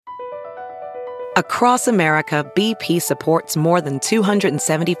Across America, BP supports more than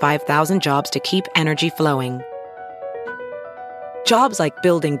 275,000 jobs to keep energy flowing. Jobs like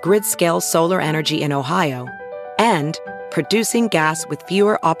building grid-scale solar energy in Ohio and producing gas with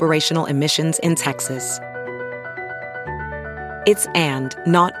fewer operational emissions in Texas. It's and,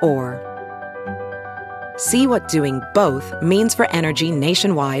 not or. See what doing both means for energy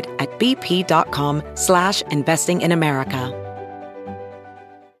nationwide at bp.com/investing in America.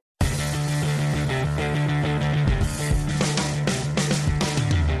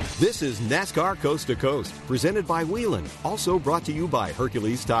 This is NASCAR Coast to Coast, presented by Whelen, also brought to you by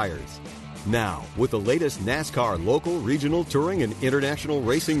Hercules Tires. Now, with the latest NASCAR local, regional, touring, and international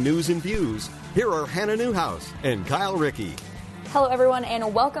racing news and views, here are Hannah Newhouse and Kyle Rickey. Hello, everyone,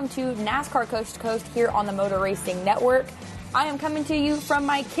 and welcome to NASCAR Coast to Coast here on the Motor Racing Network. I am coming to you from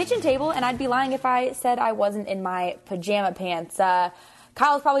my kitchen table, and I'd be lying if I said I wasn't in my pajama pants.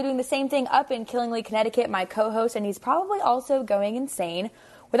 Kyle's probably doing the same thing up in Killingly, Connecticut, my co-host, and he's probably also going insane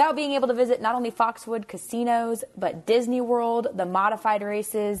without being able to visit not only Foxwood casinos, but Disney World, the modified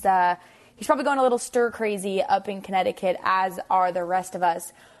races. He's probably going a little stir-crazy up in Connecticut, as are the rest of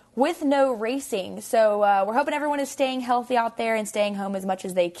us, with no racing. So we're hoping everyone is staying healthy out there and staying home as much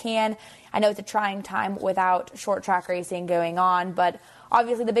as they can. I know it's a trying time without short track racing going on, but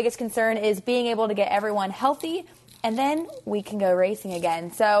obviously the biggest concern is being able to get everyone healthy, and then we can go racing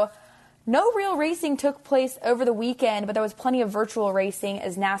again. So no real racing took place over the weekend, but there was plenty of virtual racing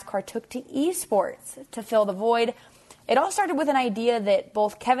as NASCAR took to esports to fill the void. It all started with an idea that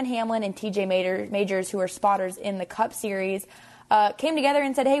both Kevin Hamlin and TJ Majors, who are spotters in the Cup Series, came together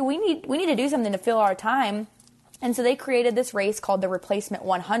and said, hey, we need to do something to fill our time. And so they created this race called the Replacement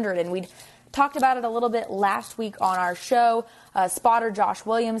 100. And we'd talked about it a little bit last week on our show. Spotter Josh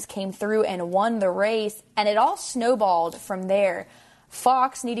Williams came through and won the race. And it all snowballed from there.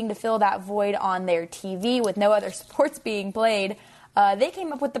 Fox, needing to fill that void on their TV with no other sports being played, they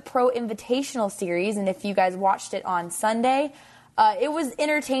came up with the Pro Invitational Series. And if you guys watched it on Sunday, it was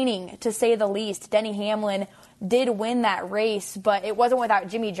entertaining, to say the least. Denny Hamlin did win that race, but it wasn't without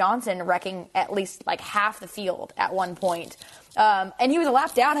Jimmy Johnson wrecking at least like half the field at one point. And he was a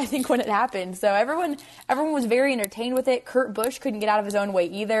lap down, I think, when it happened. So everyone was very entertained with it. Kurt Busch couldn't get out of his own way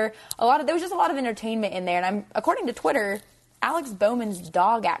either. There was just a lot of entertainment in there. And according to Twitter, Alex Bowman's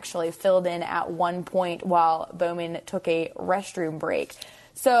dog actually filled in at one point while Bowman took a restroom break.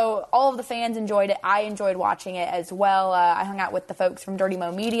 So all of the fans enjoyed it. I enjoyed watching it as well. I hung out with the folks from Dirty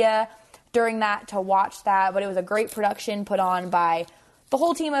Mo Media during that to watch that, but it was a great production put on by the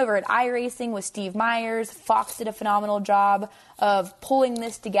whole team over at iRacing with Steve Myers. Fox did a phenomenal job of pulling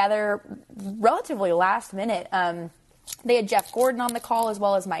this together relatively last minute. They had Jeff Gordon on the call as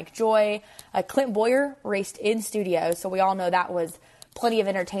well as Mike Joy. Clint Boyer raced in studio, so we all know that was plenty of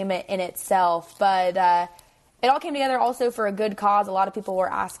entertainment in itself. But it all came together also for a good cause. A lot of people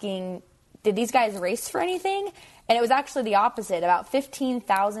were asking, did these guys race for anything? And it was actually the opposite. About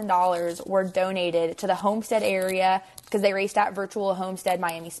 $15,000 were donated to the Homestead area because they raced at Virtual Homestead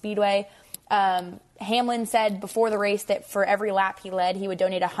Miami Speedway. Hamlin said before the race that for every lap he led, he would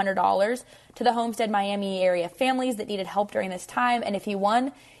donate $100 to the Homestead Miami area families that needed help during this time. And if he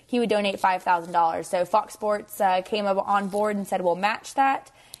won, he would donate $5,000. So Fox Sports came on board and said, we'll match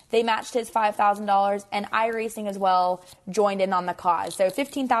that. They matched his $5,000, and iRacing as well joined in on the cause. So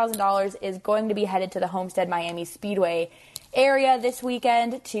 $15,000 is going to be headed to the Homestead Miami Speedway area this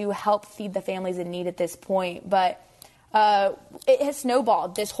weekend to help feed the families in need at this point. But it has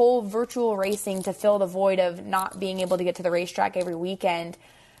snowballed, this whole virtual racing, to fill the void of not being able to get to the racetrack every weekend.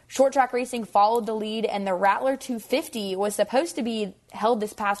 Short track racing followed the lead, and the Rattler 250 was supposed to be held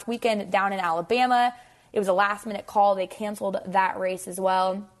this past weekend down in Alabama. It was a last-minute call. They canceled that race as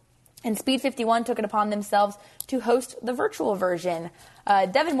well. And Speed 51 took it upon themselves to host the virtual version.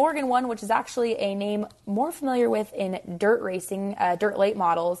 Devin Morgan won, which is actually a name more familiar with in dirt racing, dirt late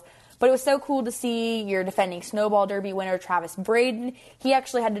models. But it was so cool to see your defending Snowball Derby winner, Travis Braden. He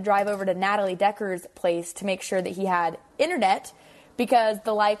actually had to drive over to Natalie Decker's place to make sure that he had internet, because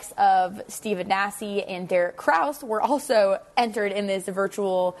the likes of Steven Nasse and Derek Kraus were also entered in this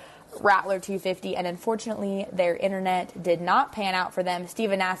virtual Rattler 250, and unfortunately their internet did not pan out for them.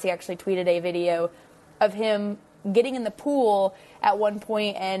 Steven Nasse actually tweeted a video of him getting in the pool at one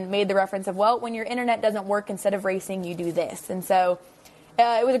point and made the reference of, well, when your internet doesn't work, instead of racing, you do this. And so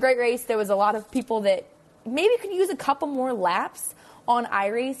it was a great race. There was a lot of people that maybe could use a couple more laps on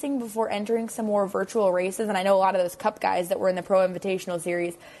iRacing before entering some more virtual races. And I know a lot of those Cup guys that were in the Pro Invitational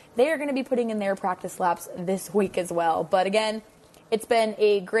Series, they are going to be putting in their practice laps this week as well. But again, it's been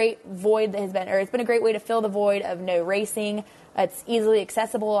a great void it's been a great way to fill the void of no racing. It's easily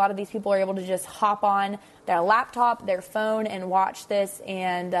accessible. A lot of these people are able to just hop on their laptop, their phone, and watch this,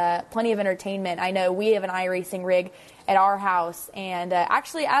 and plenty of entertainment. I know we have an iRacing rig at our house, and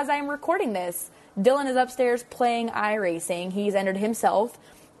actually, as I'm recording this, Dylan is upstairs playing iRacing. He's entered himself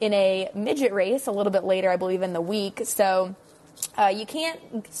in a midget race a little bit later, I believe, in the week. So you can't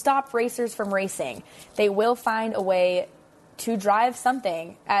stop racers from racing. They will find a way to drive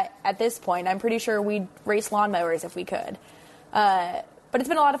something at this point. I'm pretty sure we'd race lawnmowers if we could. But it's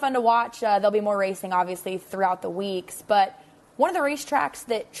been a lot of fun to watch. There'll be more racing, obviously, throughout the weeks. But one of the racetracks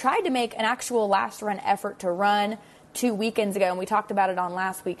that tried to make an actual last-run effort to run 2 weekends ago, and we talked about it on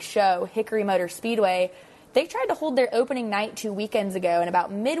last week's show, Hickory Motor Speedway, they tried to hold their opening night 2 weekends ago, and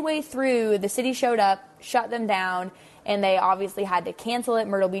about midway through, the city showed up, shut them down, and they obviously had to cancel it.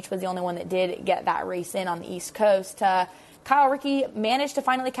 Myrtle Beach was the only one that did get that race in on the East Coast. Kyle Rickey managed to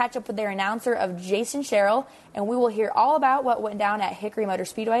finally catch up with their announcer of Jason Sherrill, and we will hear all about what went down at Hickory Motor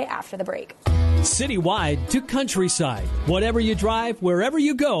Speedway after the break. Citywide to countryside. Whatever you drive, wherever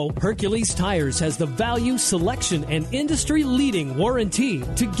you go, Hercules Tires has the value, selection, and industry-leading warranty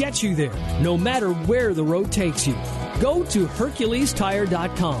to get you there, no matter where the road takes you. Go to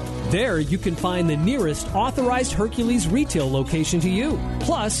HerculesTire.com. There you can find the nearest authorized Hercules retail location to you.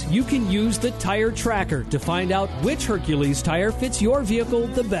 Plus, you can use the Tire Tracker to find out which Hercules tire fits your vehicle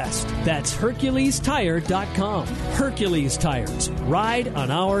the best. That's HerculesTire.com. Hercules Tires. Ride on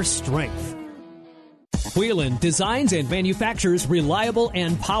our strength. Whelen designs and manufactures reliable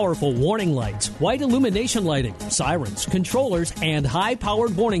and powerful warning lights, white illumination lighting, sirens, controllers, and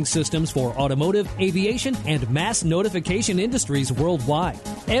high-powered warning systems for automotive, aviation, and mass notification industries worldwide.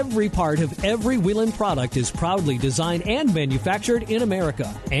 Every part of every Whelen product is proudly designed and manufactured in America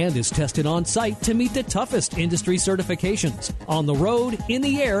and is tested on site to meet the toughest industry certifications. On the road, in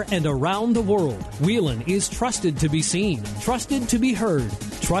the air, and around the world, Whelen is trusted to be seen, trusted to be heard,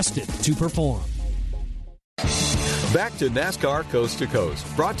 trusted to perform. Back to NASCAR Coast to Coast,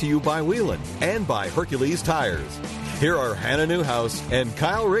 brought to you by Whelen and by Hercules Tires. Here are Hannah Newhouse and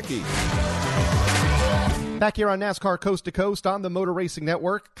Kyle Rickey. Back here on NASCAR Coast to Coast on the Motor Racing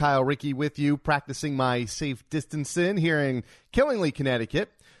Network, Kyle Rickey with you, practicing my safe distancing here in Killingly,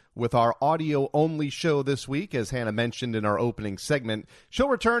 Connecticut, with our audio-only show this week, as Hannah mentioned in our opening segment. She'll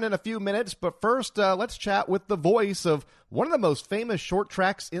return in a few minutes, but first, let's chat with the voice of one of the most famous short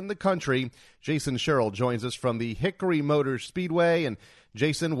tracks in the country. Jason Sherrill joins us from the Hickory Motor Speedway. And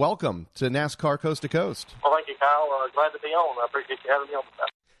Jason, welcome to NASCAR Coast to Coast. Well, thank you, Kyle. Glad to be on. I appreciate you having me on.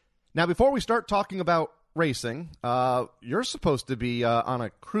 Now, before we start talking about racing, you're supposed to be on a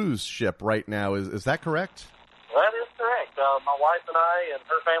cruise ship right now. Is that correct? That is correct. My wife and I and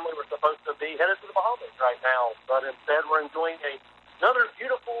her family were supposed to be headed to the Bahamas right now, but instead we're enjoying another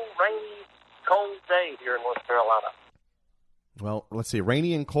beautiful, rainy, cold day here in North Carolina. Well, let's see.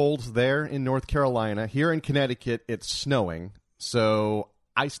 Rainy and cold there in North Carolina. Here in Connecticut, it's snowing, so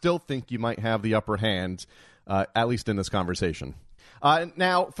I still think you might have the upper hand, at least in this conversation.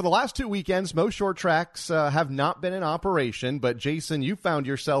 Now, for the last 2 weekends, most short tracks have not been in operation, but Jason, you found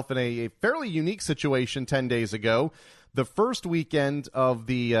yourself in a fairly unique situation 10 days ago. The first weekend of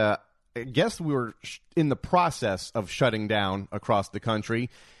the, I guess we were in the process of shutting down across the country.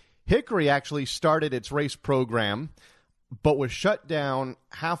 Hickory actually started its race program, but was shut down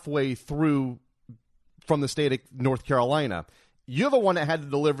halfway through from the state of North Carolina. You're the one that had to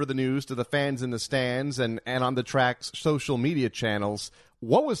deliver the news to the fans in the stands and on the track's social media channels.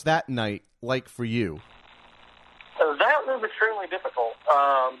 What was that night like for you? That was extremely difficult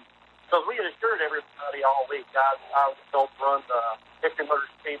because we had assured everybody all week. I was told to run the Hickory Motor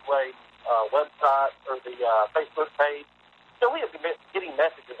Speedway website or the Facebook page. So we have been getting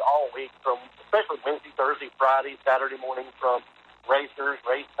messages all week from, especially Wednesday, Thursday, Friday, Saturday morning from racers,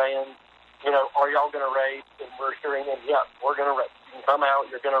 race fans. You know, are y'all going to race? And we're assuring them, yes, we're going to race. You can come out,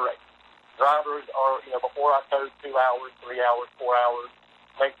 you're going to race. Drivers are, you know, before I code 2 hours, 3 hours, 4 hours,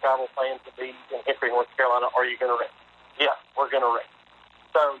 make travel plans to be in Hickory, North Carolina, are you going to race? Yes, we're going to race.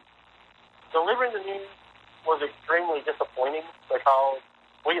 So delivering the news was extremely disappointing because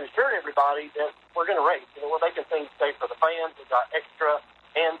we had assured everybody that we're going to race. You know, we're making things safe for the fans. We've got extra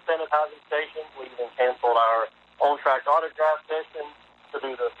hand sanitizing stations. We even canceled our on-track autograph session to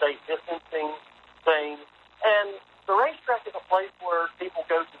do the safe distancing thing. And the racetrack is a place where people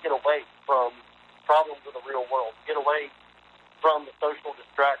go to get away from problems of the real world, get away from the social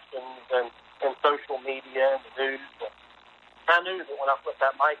distractions and social media and the news. And I knew that when I put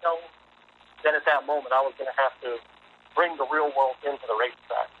that mic on, then at that moment I was going to have to bring the real world into the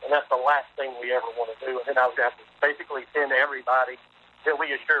racetrack. And that's the last thing we ever want to do. And then I was going to have to basically send everybody that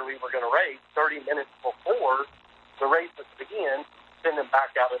we assured we were going to race 30 minutes before the races begin, send them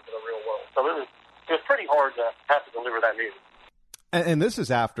back out into the real world. So it was pretty hard to have to deliver that news. And this is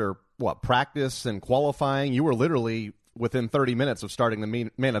after, what, practice and qualifying? You were literally within 30 minutes of starting the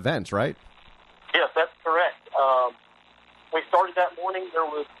main events, right? Yes, that's correct. We started that morning. There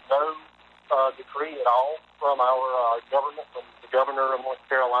was no decree at all from our government, from the governor of North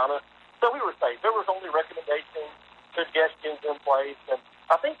Carolina. So we were safe. There was only recommendations, suggestions in place. And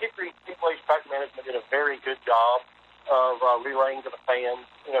I think Hickory Speedway's track management did a very good job of relaying to the fans,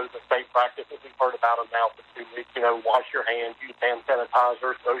 the safe practices. We've heard about them now for 2 weeks. Wash your hands, use hand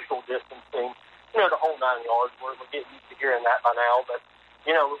sanitizer, social distancing, the whole 9 yards. We're getting used to hearing that by now. But,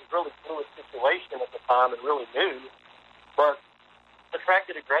 it was a really fluid situation at the time and really new. But the track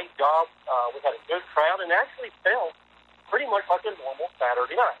did a great job. We had a good crowd and actually felt pretty much like a normal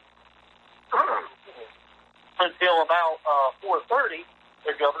Saturday night. Until about 4:30,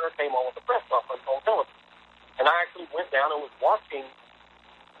 the governor came on with a press conference on television. And I actually went down and was watching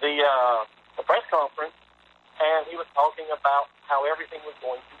the press conference, and he was talking about how everything was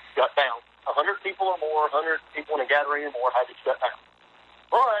going to shut down. 100 people or more, 100 people in a gathering or more had to shut down.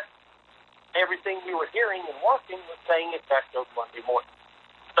 But everything we were hearing and watching was saying it's back till Monday morning.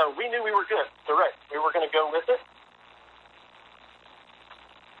 So we knew we were good. Correct. We were going to go with it.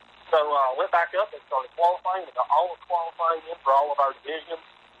 So I went back up and started qualifying. We got all of qualifying in for all of our divisions.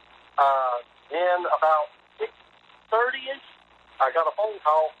 Then about 6:30-ish, I got a phone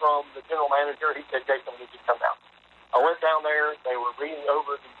call from the general manager. He said, Jason, we need you to come down. I went down there. They were reading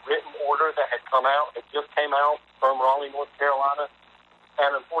over the written order that had come out. It just came out from Raleigh, North Carolina.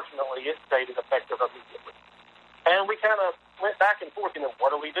 And unfortunately, it stated effective immediately. And we kind of went back and forth,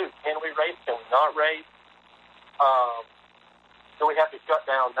 what do we do? Can we race? Can we not race? Do we have to shut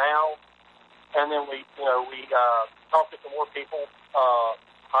down now? And then we talked to some more people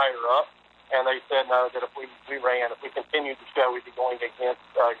higher up, and they said no, that if we continued to show, we'd be going against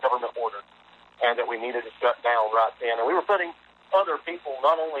government order, and that we needed to shut down right then. And we were putting other people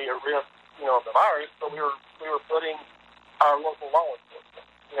not only at risk, of the virus, but we were putting our local law enforcement,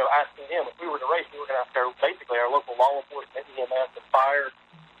 asking them if we were to race, we were going to have to basically our local law enforcement, EMS, and fire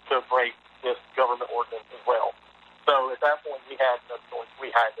to break this government ordinance as well. So at that point, we had no choice. We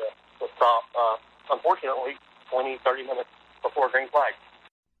had to stop, unfortunately, 20, 30 minutes before green flag.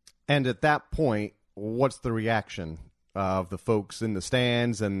 And at that point, what's the reaction of the folks in the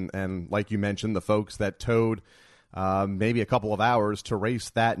stands and like you mentioned, the folks that towed maybe a couple of hours to race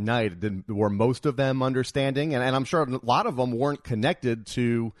that night? Were most of them understanding? And I'm sure a lot of them weren't connected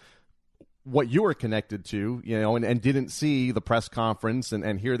to what you were connected to, and didn't see the press conference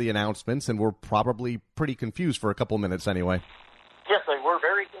and hear the announcements, and were probably pretty confused for a couple of minutes anyway. Yes, they were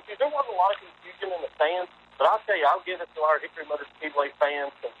very confused. There wasn't a lot of confusion in the stands, but I'll tell you, I'll give it to our Hickory Motor Speedway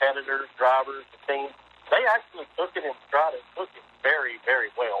fans, competitors, drivers, the team. They actually took it in stride and took it very, very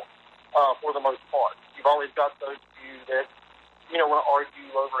well for the most part. You've always got those few that, want to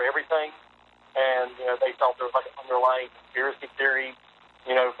argue over everything, and, they thought there was like an underlying conspiracy theory,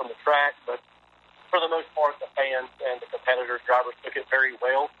 from the track, but for the most part, the fans and the competitors, drivers took it very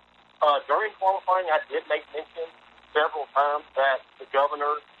well. During qualifying, I did make mention several times that the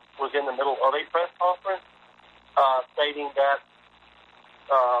governor was in the middle of a press conference, stating that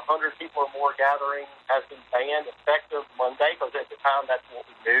 100 people or more gathering has been banned effective Monday, because at the time that's what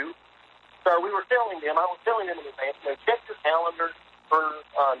we knew. So I was telling them in advance, check your calendars for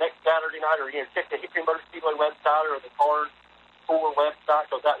next Saturday night, or check the Hickory Motor Speedway website or the Cars Tour website,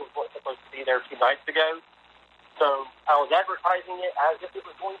 because that was what's supposed to be there 2 nights ago. So I was advertising it as if it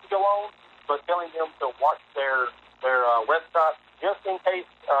was going to go on, but telling them to watch their website just in case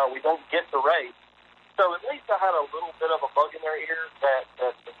we don't get the race. So at least I had a little bit of a bug in their ears that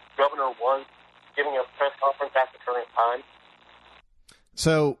the governor was giving a press conference at the current time.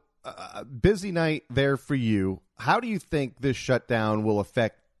 So busy night there for you. How do you think this shutdown will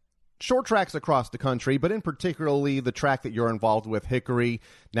affect short tracks across the country, but in particularly the track that you're involved with, Hickory?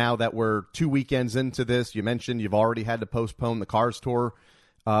 Now that we're 2 weekends into this, you mentioned you've already had to postpone the Cars Tour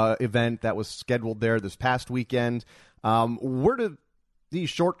event that was scheduled there this past weekend. Where do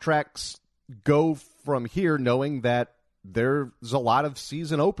these short tracks go from here, knowing that there's a lot of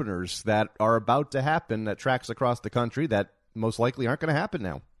season openers that are about to happen at tracks across the country that most likely aren't going to happen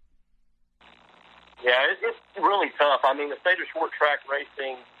now? Yeah, it's really tough. I mean, the state of short track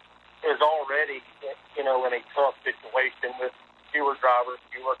racing is already, in a tough situation with fewer drivers,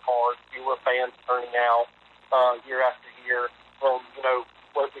 fewer cars, fewer fans turning out year after year from,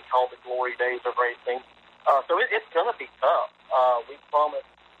 what we call the glory days of racing. So it's going to be tough. We promised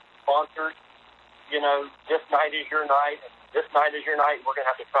sponsors, this night is your night, and this night is your night. We're going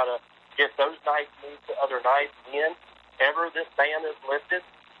to have to try to get those nights moved to other nights whenever this ban is lifted.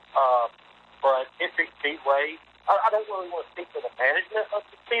 But Hickory Speedway, I don't really want to speak for the management of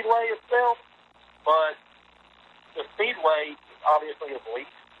the Speedway itself, but the Speedway obviously is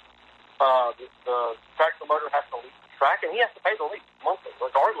leased. The track promoter has to lease the track, and he has to pay the lease monthly,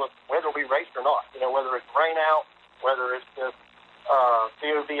 regardless whether we race or not. Whether it's rain out, whether it's just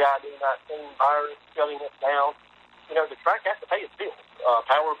COVID-19 virus shutting us down. The track has to pay its bills,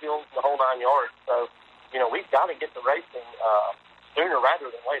 power bills, the whole 9 yards. So, we've got to get the racing sooner rather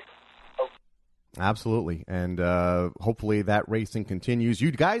than later. Absolutely, and hopefully that racing continues.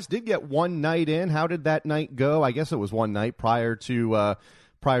 You guys did get one night in. How did that night go? I guess it was one night prior to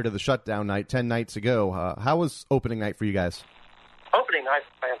the shutdown night 10 nights ago. How was opening night for you guys? Opening night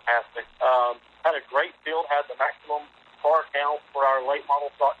was fantastic. Had a great field, had the maximum car count for our late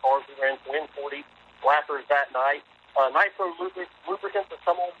model stock cars. We ran 40 lappers that night. Nitro Lubricants has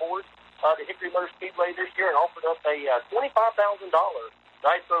come on board to Hickory Motor Speedway this year and offered us a $25,000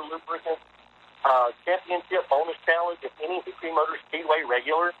 Nitro Lubricants championship bonus challenge. If any Hickory Motor Speedway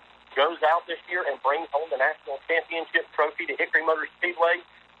regular goes out this year and brings home the national championship trophy to Hickory Motor Speedway,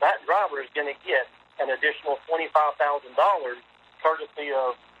 that driver is going to get an additional $25,000 courtesy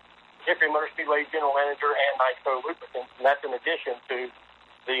of Hickory Motor Speedway general manager and Nitro Lubricants, and that's in addition to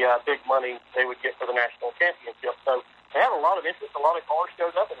the big money they would get for the national championship. So they had a lot of interest, a lot of cars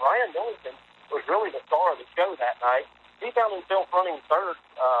showed up, and Ryan Millington was really the star of the show that night. He found himself running third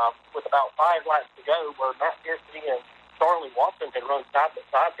with about 5 laps to go, where Matt Pearson and Charlie Watson had run side by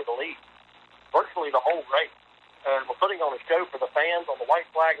side for the lead virtually the whole race. And we're putting on a show for the fans. On the white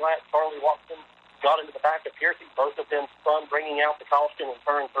flag lap, Charlie Watson got into the back of Pearson. Both of them spun, bringing out the caution in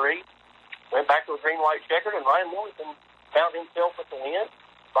turn 3. Went back to a green-white checkered, and Ryan Millington found himself with the win.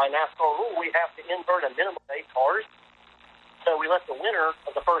 By NASCAR rule, we have to invert a minimum of 8 cars. So we let the winner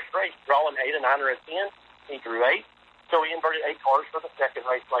of the first race draw an 8, a 9, or a 10. He drew 8. So we inverted 8 cars for the second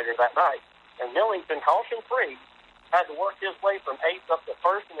race later that night. And Millington, caution-free, had to work his way from 8th up to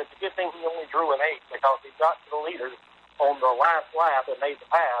 1st, and it's a good thing he only drew an 8 because he got to the leaders on the last lap and made the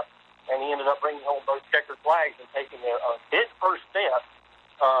pass, and he ended up bringing home both checkered flags and taking a big first step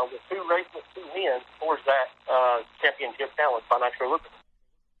with 2 races, 2 wins towards that championship challenge by Nitro Lubricants.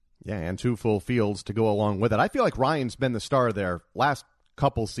 Yeah, and 2 full fields to go along with it. I feel like Ryan's been the star there last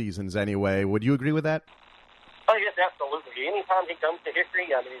couple seasons anyway. Would you agree with that? Oh, yes, absolutely. Anytime he comes to Hickory,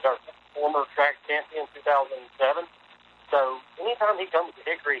 he's our former track champion 2007. So anytime he comes to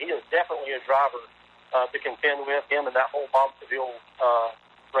Hickory, he is definitely a driver to contend with, him and that whole Bob Seville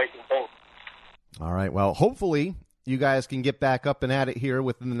racing team. All right, well, hopefully you guys can get back up and at it here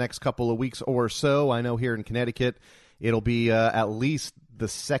within the next couple of weeks or so. I know here in Connecticut it'll be at least the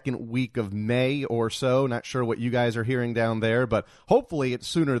second week of May or so. Not sure what you guys are hearing down there, but hopefully it's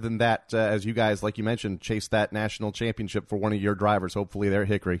sooner than that as you guys, like you mentioned, chase that national championship for one of your drivers. Hopefully they're at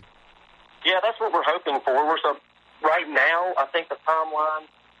Hickory. Yeah, that's what we're hoping for. Right now, I think the timeline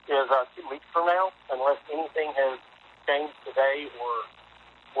is 2 weeks from now, unless anything has changed today or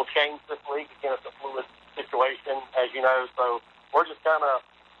will change this week. Again, it's a fluid situation, as you know, so we're just kind of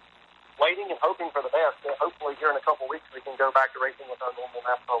waiting and hoping for the best. Hopefully here in a couple of weeks we can go back to racing with our normal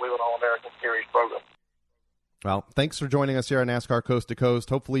NASCAR Whelen All-American Series program. Well, thanks for joining us here on NASCAR Coast to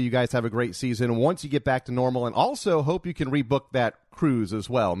Coast. Hopefully you guys have a great season once you get back to normal, and also hope you can rebook that cruise as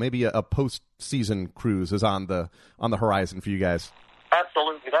well. Maybe a post-season cruise is on the horizon for you guys.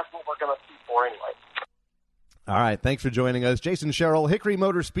 Absolutely. That's what we're going to shoot for anyway. All right, thanks for joining us. Jason Sherrill, Hickory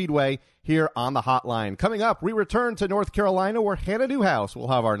Motor Speedway, here on the hotline. Coming up, we return to North Carolina, where Hannah Newhouse will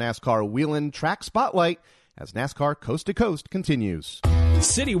have our NASCAR Whelen Track Spotlight as NASCAR Coast to Coast continues.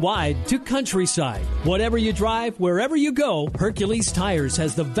 Citywide to countryside. Whatever you drive, wherever you go, Hercules Tires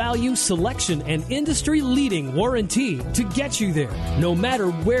has the value, selection, and industry-leading warranty to get you there, no matter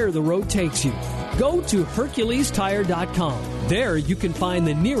where the road takes you. Go to HerculesTire.com. There you can find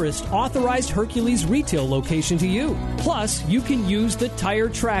the nearest authorized Hercules retail location to you. Plus, you can use the Tire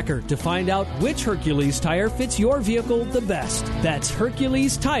Tracker to find out which Hercules tire fits your vehicle the best. That's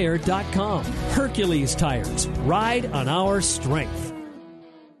HerculesTire.com. Hercules Tires. Ride on our strength.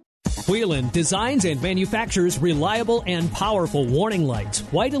 Whelen designs and manufactures reliable and powerful warning lights,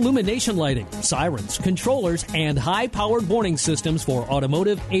 white illumination lighting, sirens, controllers, and high-powered warning systems for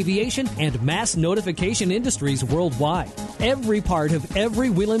automotive, aviation, and mass notification industries worldwide. Every part of every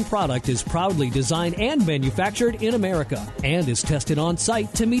Whelen product is proudly designed and manufactured in America and is tested on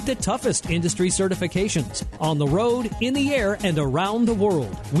site to meet the toughest industry certifications. On the road, in the air, and around the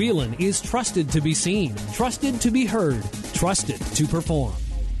world, Whelen is trusted to be seen, trusted to be heard, trusted to perform.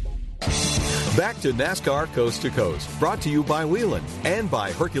 Back to NASCAR Coast to Coast, brought to you by Whelen and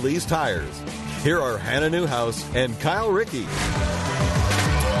by Hercules Tires. Here are Hannah Newhouse and Kyle Rickey.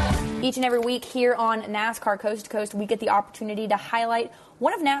 Each and every week here on NASCAR Coast to Coast, we get the opportunity to highlight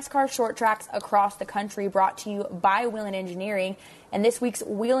one of NASCAR's short tracks across the country, brought to you by Whelen Engineering. And this week's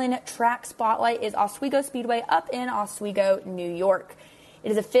Whelen Track Spotlight is Oswego Speedway up in Oswego, New York.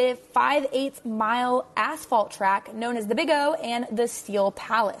 It is a 5/8-mile asphalt track known as the Big O and the Steel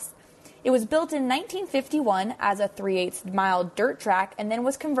Palace. It was built in 1951 as a 3/8-mile dirt track and then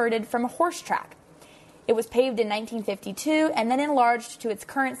was converted from a horse track. It was paved in 1952 and then enlarged to its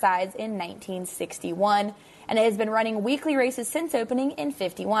current size in 1961, and it has been running weekly races since opening in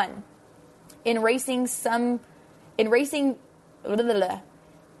 51. In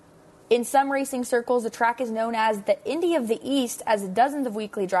some racing circles, the track is known as the Indy of the East, as dozens of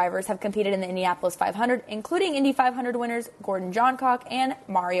weekly drivers have competed in the Indianapolis 500, including Indy 500 winners Gordon Johncock and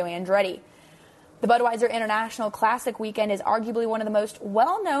Mario Andretti. The Budweiser International Classic weekend is arguably one of the most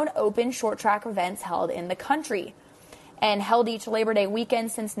well-known open short track events held in the country, and held each Labor Day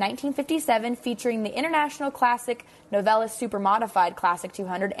weekend since 1957, featuring the International Classic, Novelis Super Modified Classic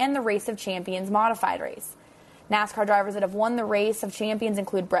 200, and the Race of Champions Modified Race. NASCAR drivers that have won the Race of Champions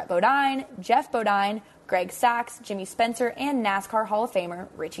include Brett Bodine, Jeff Bodine, Greg Sachs, Jimmy Spencer, and NASCAR Hall of Famer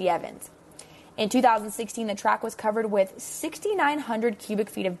Richie Evans. In 2016, the track was covered with 6,900 cubic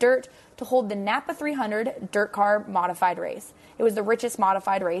feet of dirt to hold the Napa 300 Dirt Car Modified Race. It was the richest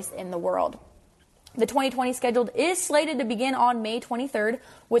modified race in the world. The 2020 schedule is slated to begin on May 23rd,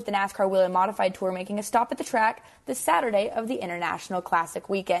 with the NASCAR Whelen Modified Tour making a stop at the track this Saturday of the International Classic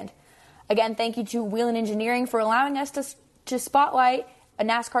weekend. Again, thank you to Whelen Engineering for allowing us to spotlight a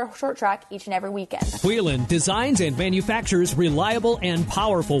NASCAR short track each and every weekend. Whelen designs and manufactures reliable and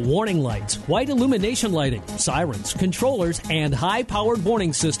powerful warning lights, white illumination lighting, sirens, controllers, and high-powered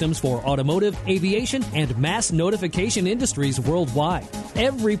warning systems for automotive, aviation, and mass notification industries worldwide.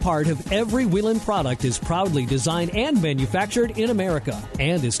 Every part of every Whelen product is proudly designed and manufactured in America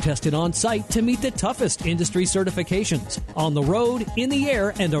and is tested on site to meet the toughest industry certifications. On the road, in the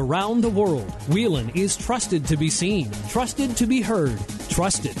air, and around the world, Whelen is trusted to be seen, trusted to be heard,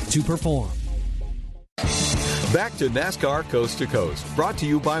 trusted to perform. Back to NASCAR Coast to Coast, brought to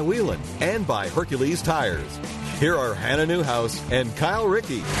you by Whelen and by Hercules Tires. Here are Hannah Newhouse and Kyle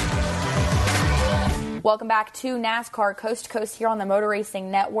Rickey. Welcome back to NASCAR Coast to Coast here on the Motor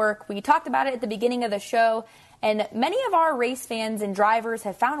Racing Network. We talked about it at the beginning of the show, and many of our race fans and drivers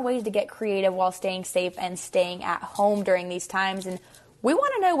have found ways to get creative while staying safe and staying at home during these times. And we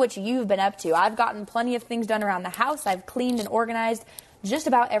want to know what you've been up to. I've gotten plenty of things done around the house. I've cleaned and organized just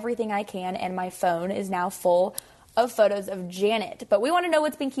about everything I can, and my phone is now full of photos of Janet. But we want to know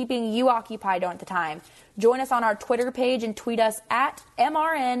what's been keeping you occupied at the time. Join us on our Twitter page and tweet us at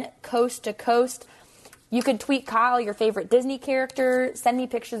MRN Coast to Coast. You could tweet Kyle your favorite Disney character, send me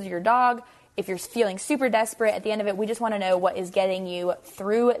pictures of your dog. If you're feeling super desperate at the end of it, we just want to know what is getting you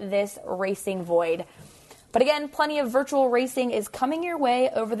through this racing void. But again, plenty of virtual racing is coming your way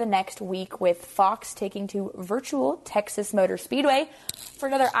over the next week, with Fox taking to virtual Texas Motor Speedway for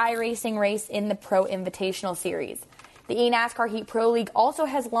another iRacing race in the Pro Invitational Series. The eNASCAR Heat Pro League also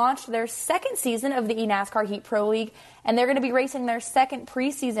has launched their second season of the eNASCAR Heat Pro League, and they're going to be racing their second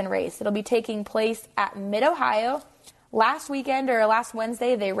preseason race. It'll be taking place at Mid-Ohio. Last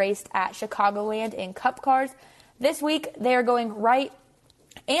Wednesday, they raced at Chicagoland in Cup Cars. This week, they are going right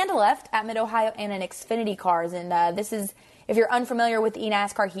and left at Mid-Ohio and in Xfinity Cars. And this is, if you're unfamiliar with the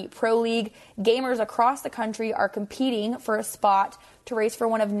eNASCAR Heat Pro League, gamers across the country are competing for a spot to race for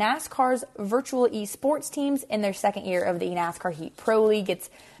one of NASCAR's virtual esports teams in their second year of the eNASCAR Heat Pro League. It's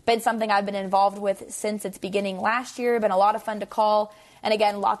been something I've been involved with since its beginning last year. Been a lot of fun to call. And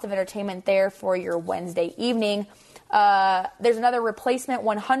again, lots of entertainment there for your Wednesday evening. There's another replacement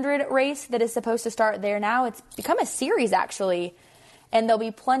 100 race that is supposed to start there now. It's become a series, actually. And there'll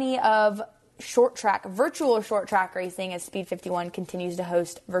be plenty of virtual short track racing as Speed 51 continues to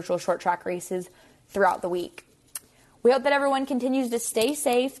host virtual short track races throughout the week. We hope that everyone continues to stay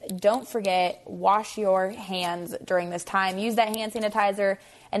safe. Don't forget, wash your hands during this time. Use that hand sanitizer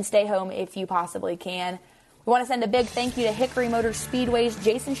and stay home if you possibly can. We want to send a big thank you to Hickory Motor Speedway's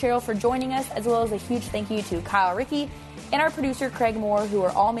Jason Sherrill for joining us, as well as a huge thank you to Kyle Rickey and our producer Craig Moore, who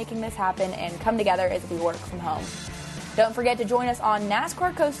are all making this happen and come together as we work from home. Don't forget to join us on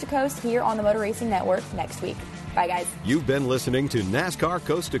NASCAR Coast to Coast here on the Motor Racing Network next week. Bye, guys. You've been listening to NASCAR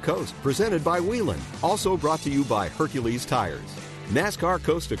Coast to Coast, presented by Wheelan, also brought to you by Hercules Tires. NASCAR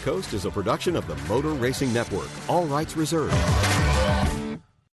Coast to Coast is a production of the Motor Racing Network. All rights reserved.